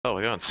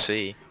go and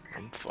see.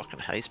 I'm fucking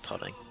haze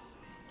putting.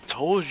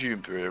 Told you,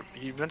 bro.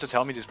 You meant to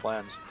tell me these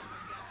plans.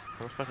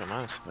 What the fuck am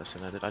I supposed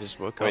to know? I just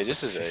woke Wait, up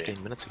this is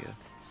 15 minutes ago.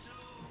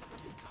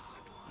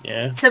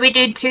 Yeah. So we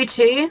do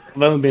 2-2.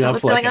 I've only been So up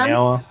what's for like going an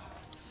on? hour.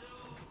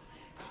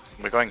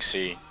 We're going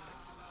C.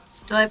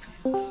 Do I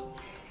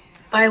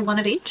buy one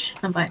of each?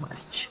 I'm buying one of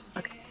each.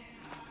 Okay.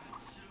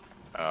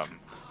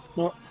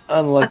 Well,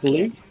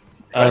 unluckily,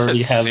 I I said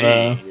already have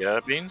C. Yeah,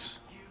 Beans?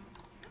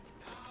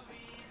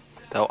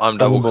 I'm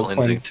double Double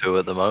cleansing cleanse. 2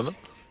 at the moment.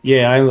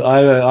 yeah,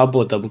 I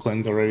bought double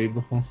cleanse already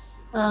before.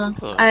 Oh,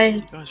 I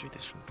you guys read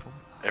this from Paul?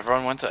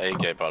 Everyone went to A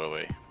gate, by the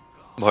way.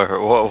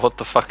 What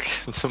the fuck?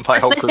 My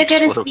whole supposed to group go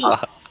to split C.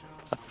 apart.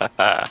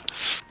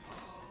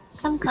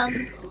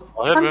 come.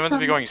 I heard we were meant to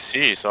be going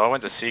C, so I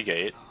went to C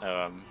gate.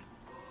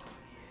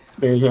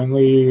 There's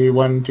only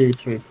 1, 2,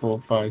 3,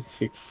 4, 5,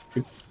 6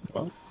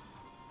 of us.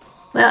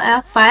 Well,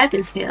 our 5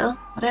 is here.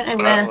 I don't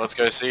know where. Let's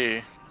go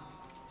C.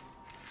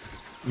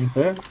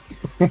 Okay.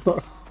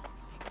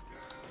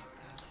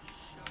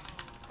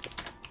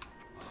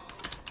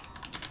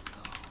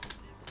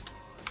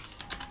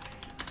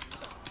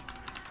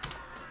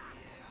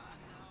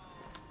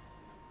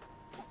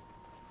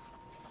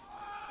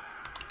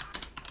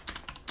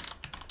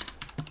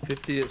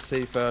 50 at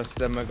C first,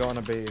 then we're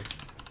gonna B.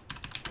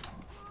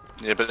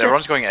 Yeah, but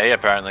everyone's going A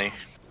apparently.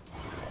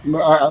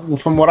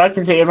 From what I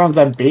can see, everyone's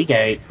at B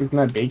gate. Isn't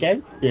that B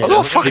gate? Yeah. I'm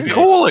not fucking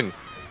calling!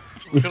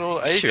 Look at all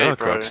A Sure, gate,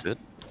 bro. Crocs did.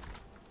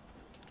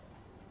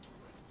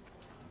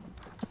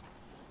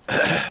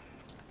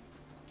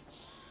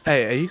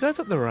 Hey, are you guys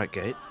at the right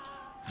gate?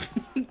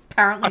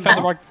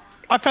 Apparently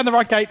I found the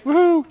right gate.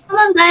 Woohoo! Come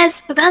on,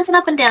 guys. We're bouncing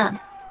up and down.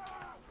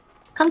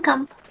 Come.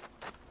 Come,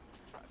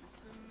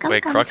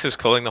 Wait, come. Crux is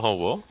calling the whole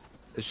war?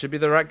 It should be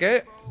the right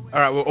gate.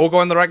 Alright, we'll all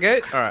go in the right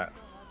gate? Alright.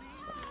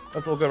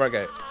 Let's all go right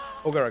gate.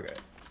 All go right gate.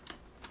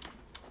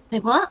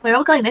 Wait, what? We're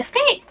all going this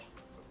gate?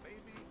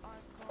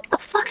 What the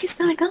fuck is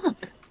going on?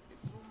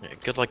 Yeah,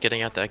 good luck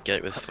getting out that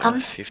gate with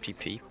 50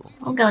 people.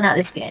 I'm going out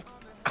this gate.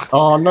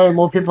 Oh no,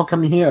 more people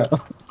coming here.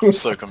 I'm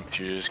so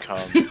confused, come.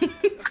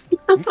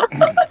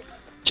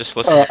 Just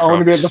listen, Alright, I want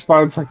to be at the Crocs.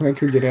 front so I can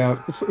actually get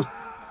out.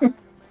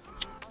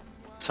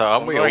 So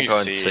aren't we all going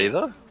going C. C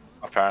though?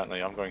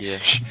 Apparently, I'm going Yeah.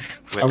 C.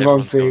 Where I'm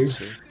going everyone's going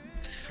C.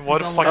 C. Why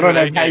the fuck I are don't we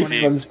have at A haste,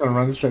 gate? so I'm just gonna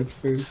run straight to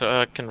C.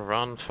 So I can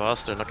run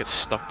faster and not get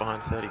stuck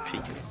behind 30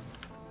 people.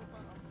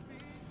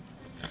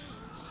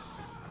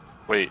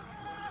 Wait.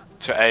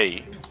 To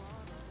A.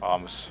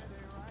 Arms.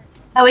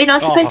 Are we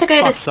not Oh, supposed to for go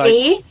to fuck's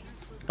C?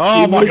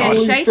 Oh my You Yeah, god.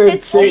 literally Shay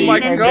said C, Oh my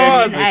then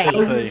God. then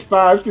As A. it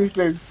starts, it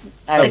says...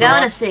 We're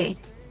going to C.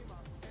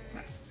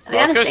 Are we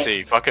Let's going go to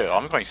C. Fuck it.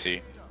 I'm going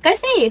C. Go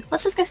C.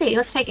 Let's just go C.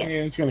 Let's take it.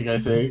 Yeah, I'm just gonna go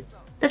C.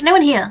 There's no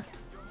one here.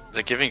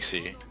 They're giving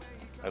C.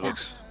 It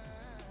looks.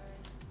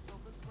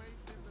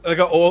 I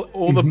got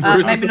all the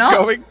bruises maybe not.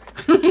 going.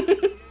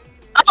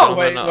 Oh!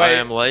 wait, Gentlemen, I wait.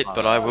 am late,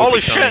 but I will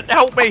Holy be coming. shit,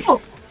 help me!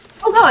 Oh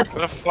god!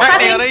 Where the fuck Back are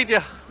me, they? I need you!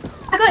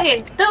 I got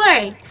you. Don't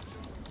worry.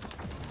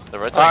 The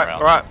red tape Alright,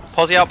 round. alright,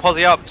 posse up,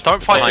 posse up.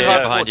 Don't fight Behind too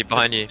you, hard.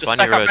 behind you. Just Behind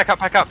back your up, road. back up,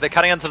 back up. They're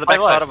cutting into the Play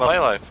back side live. of us. Play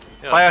live.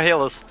 Yeah. Play our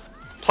healers.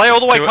 Play all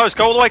the way do it. coast,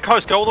 go all the way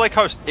coast, go all the way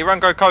coast. Everyone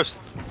go coast.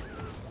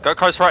 Go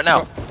coast right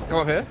now. Come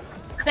up here.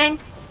 Bang.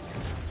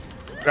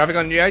 Grabbing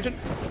on new agent.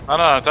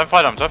 No, don't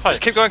fight them. Don't fight.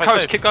 Just keep going Play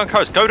coast, safe. keep going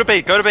coast. Go to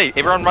B, go to B.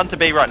 Everyone run to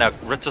B right now.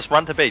 Just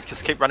run to B.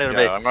 Just keep running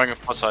to Yeah, I'm going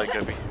outside.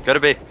 Go B. B. Go to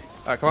B.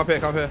 Alright, come up here,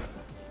 come up here.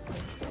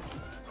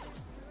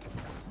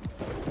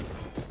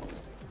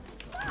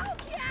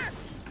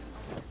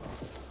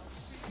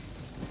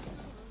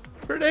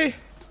 Pretty.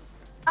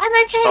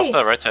 I'm okay. Stop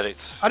the red tape.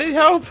 I need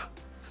help.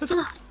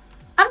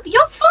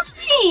 You're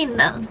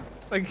fine.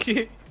 Thank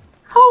you.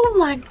 Oh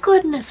my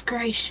goodness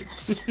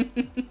gracious.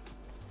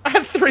 I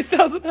have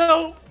 3,000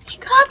 health.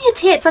 Calm your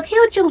tits. I've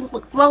healed your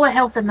lower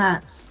health than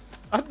that.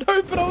 I know,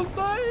 but I was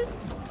dying.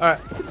 Alright.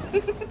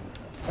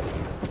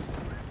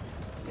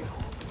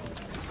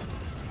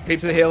 Keep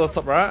to the healers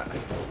top right.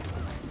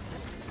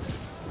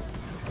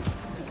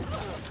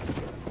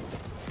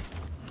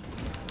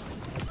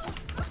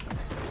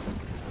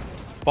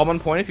 Bomb on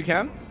point if you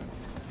can.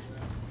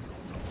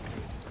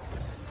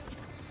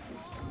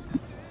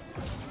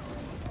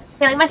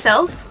 Healing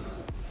myself.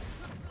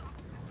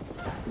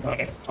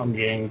 Okay, I'm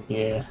getting...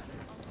 yeah.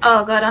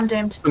 Oh god, I'm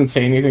doomed. Couldn't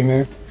see anything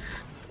there.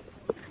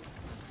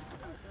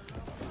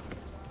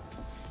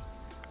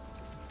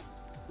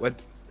 What?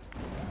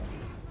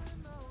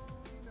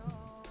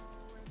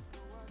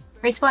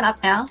 Respawn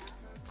up now.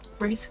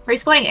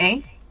 Respawning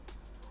A.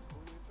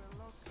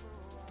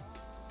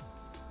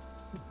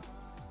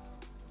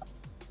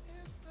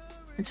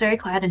 It's very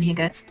quiet in here,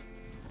 guys.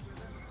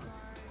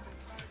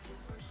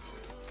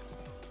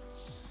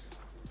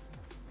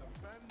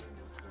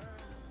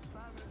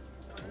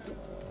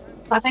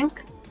 Clapping.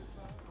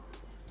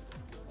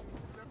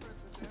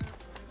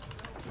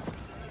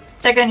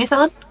 Is that good on you,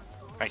 Solid?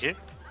 Thank you.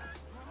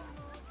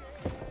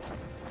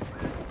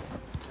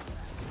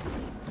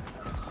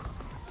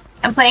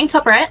 I'm playing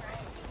top right.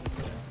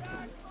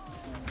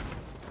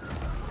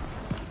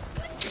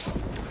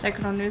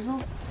 Second on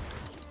Noozle.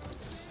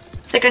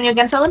 Sacred on you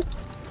again, solid.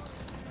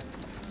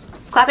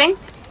 Clapping.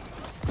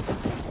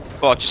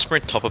 Oh, just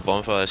sprint top of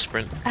bonfire,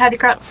 sprint. I have your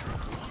crocs.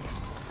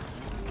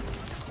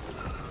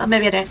 Oh,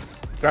 maybe I don't.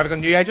 Gravik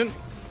on you, agent.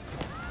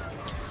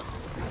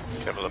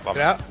 Just cover the bomb.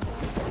 Get out.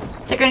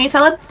 Sacred on you,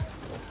 solid.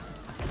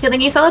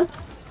 Healing you, solid.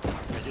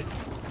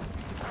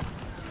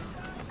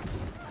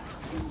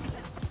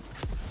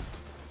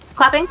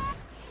 Clapping.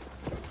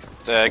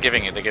 They're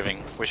giving it, they're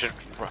giving. We should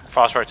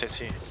fast rotate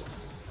to you.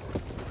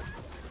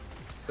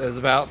 There's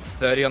about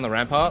 30 on the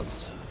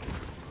ramparts.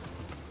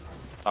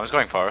 I was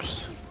going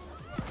forest.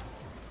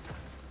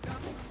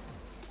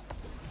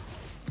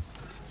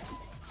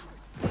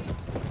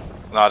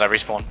 No, they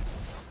respawn.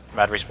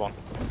 Mad respawn.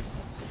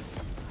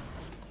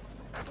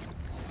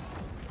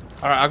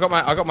 Alright, I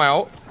got my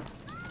ult.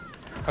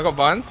 I got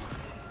vines.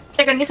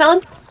 Sacred on you,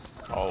 solid.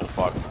 Oh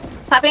fuck.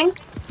 Clapping.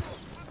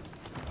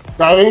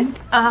 Going.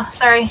 Oh,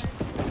 sorry.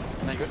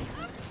 No, you good?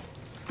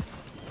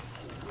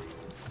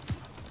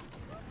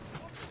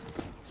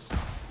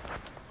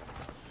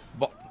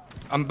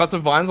 I'm about to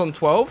vines on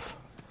 12.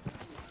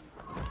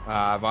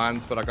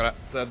 Vines, but I got it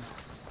dead.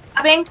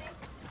 Clapping.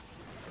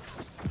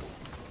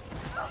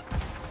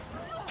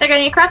 Sacred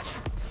on you,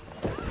 crocs.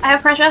 I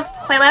have pressure.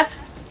 Play left.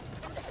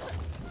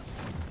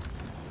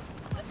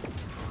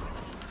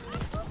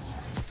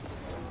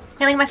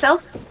 Healing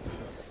myself.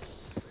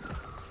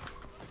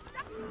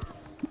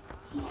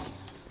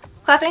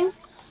 Clapping.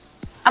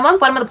 I'm on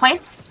bottom of the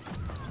point.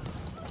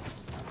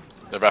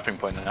 They're wrapping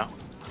point now.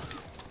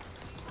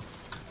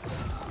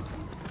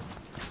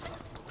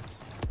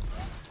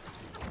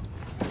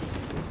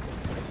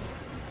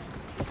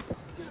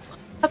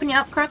 Popping you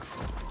up, Crux.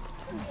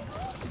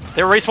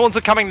 Their respawns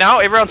are coming now.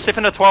 Everyone step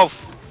into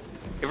 12.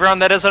 Everyone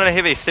that isn't a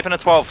heavy, step into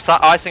 12.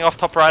 Start icing off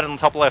top right and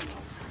top left.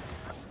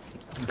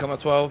 I'm coming at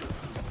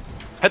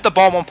 12. Hit the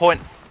bomb on point.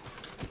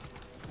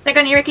 Take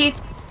on you, Ricky.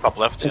 Top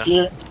left, Thank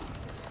yeah. you.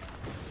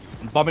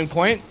 I'm bombing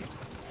point.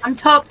 On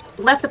top,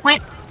 left the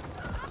point.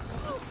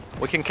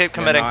 We can keep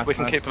committing. nice, we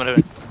can nice. keep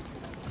committing.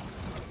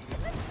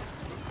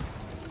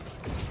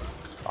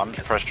 I'm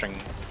pressuring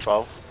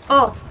 12.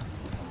 Oh,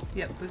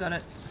 Yep, we got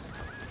it.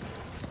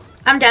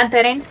 I'm down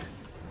 13. Do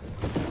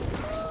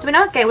we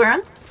know what gate we're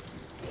on?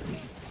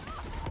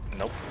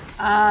 Nope.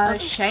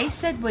 Shay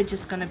said we're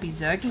just gonna be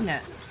zerging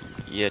it.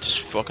 Yeah,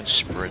 just fucking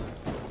sprint.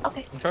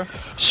 Okay. Okay.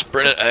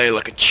 Sprint at A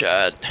like a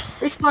Chad.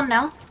 Respawn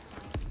now.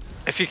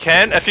 If you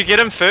can, if you get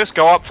him first,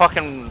 go up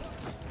fucking...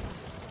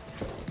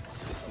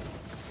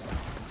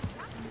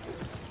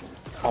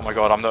 Oh my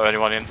god, I'm the only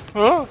one in.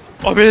 I'm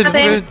in, I'm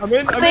in. I'm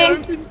in.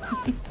 Clapping.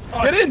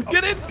 Get in.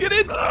 Get in. Get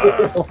in.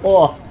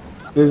 Oh,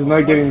 there's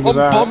no getting to I'm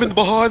that. bombing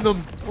behind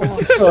them.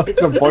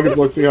 The body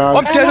block too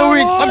hard. I'm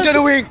dead-wing. I'm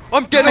dead-wing.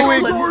 I'm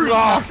dead-wing.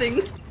 Let's see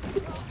nothing.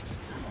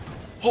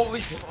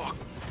 Holy fuck.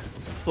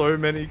 So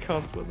many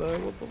cunts were there.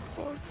 What the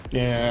fuck?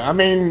 Yeah, I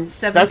mean,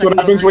 7 that's what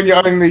seconds happens on when you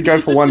only go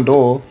for one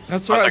door.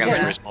 That's 5 right. seconds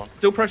yeah. to respawn.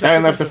 Still pressure. They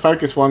only have to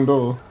focus one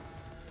door.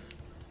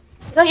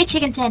 Got your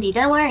chicken Sandy,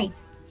 don't worry.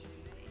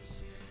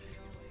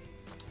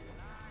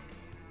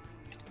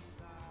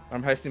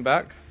 I'm hasting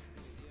back.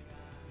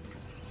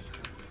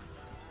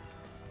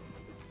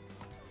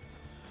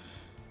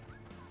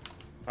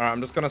 Alright,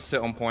 I'm just gonna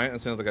sit on point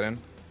as soon as I get in.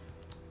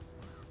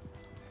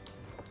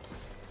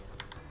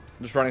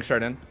 Just running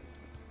straight in.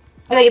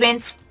 I got your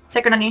beans.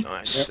 Second on you.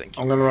 Nice, Yep, thank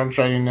you. I'm gonna run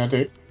straight in now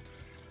too.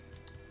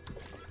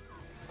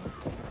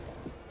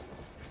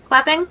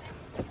 Clapping.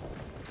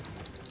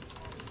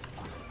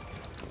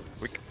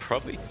 We could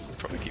probably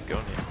keep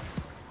going here.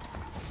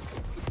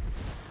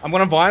 I'm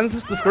gonna vines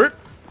this group.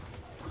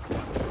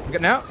 I'm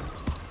getting out.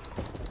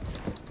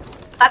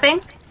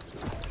 Clapping.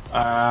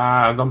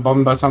 I got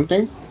bombed by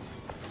something.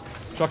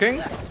 Shocking.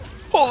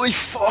 Holy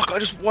fuck, I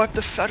just wiped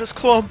the fattest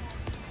clump.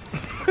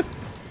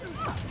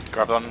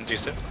 Grab it on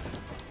D-step.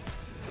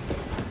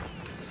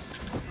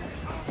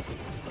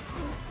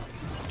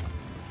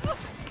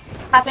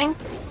 Clapping.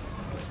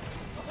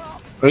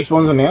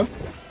 Respawns are now.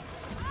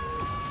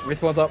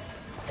 Respawn's up.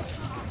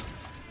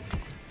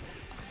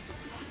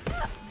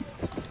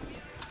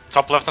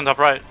 Top left and top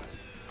right.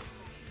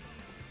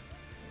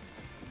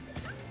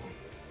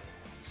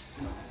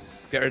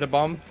 Get rid of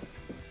bomb.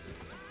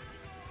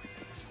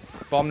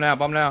 Bomb now,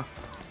 bomb now.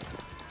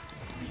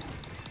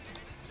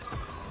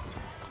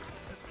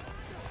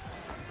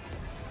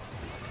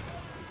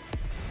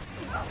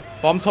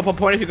 Bomb top on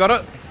point if you got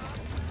it.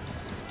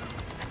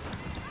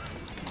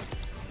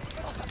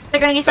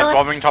 Second on you, They're solid.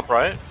 bombing top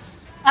right.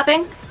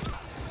 Clapping.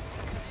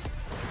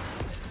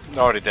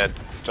 They're already dead.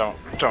 Don't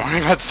worry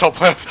about the top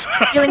left.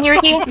 Healing you,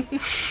 Ricky.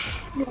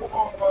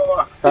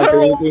 That's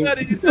easy.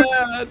 Daddy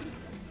dad.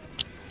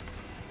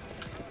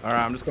 Alright,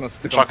 I'm just gonna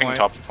stick on Chucking point.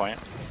 top point.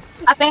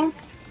 Clapping.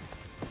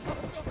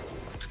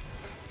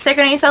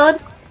 Second on you,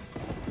 solid.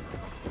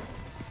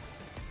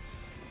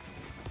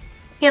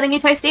 Healing you,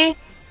 Toasty.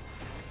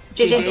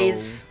 GG.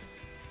 GG's.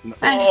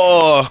 Nice.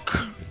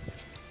 Fuck.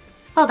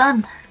 Well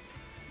done.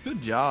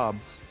 Good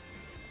jobs.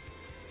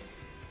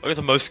 I got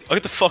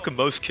the fucking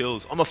most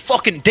kills. I'm a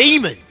fucking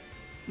demon.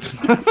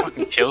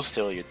 Fucking kill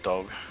steal, you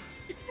dog.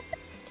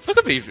 Look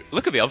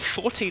at me, I'm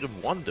 14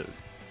 and 1, dude.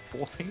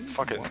 14?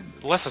 Fucking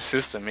less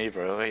assist than me,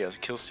 bro. He has a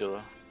kill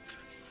stealer.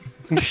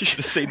 You should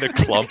have seen the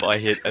clump I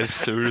hit as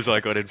soon as I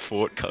got in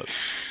Fort Cut.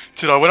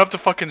 Dude, I went up to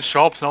fucking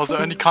shops and I was the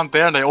only cunt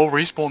there and they all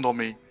respawned on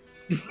me.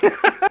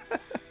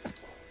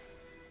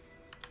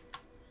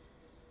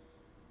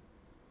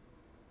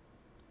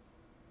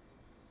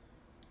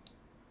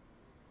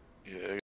 Yeah,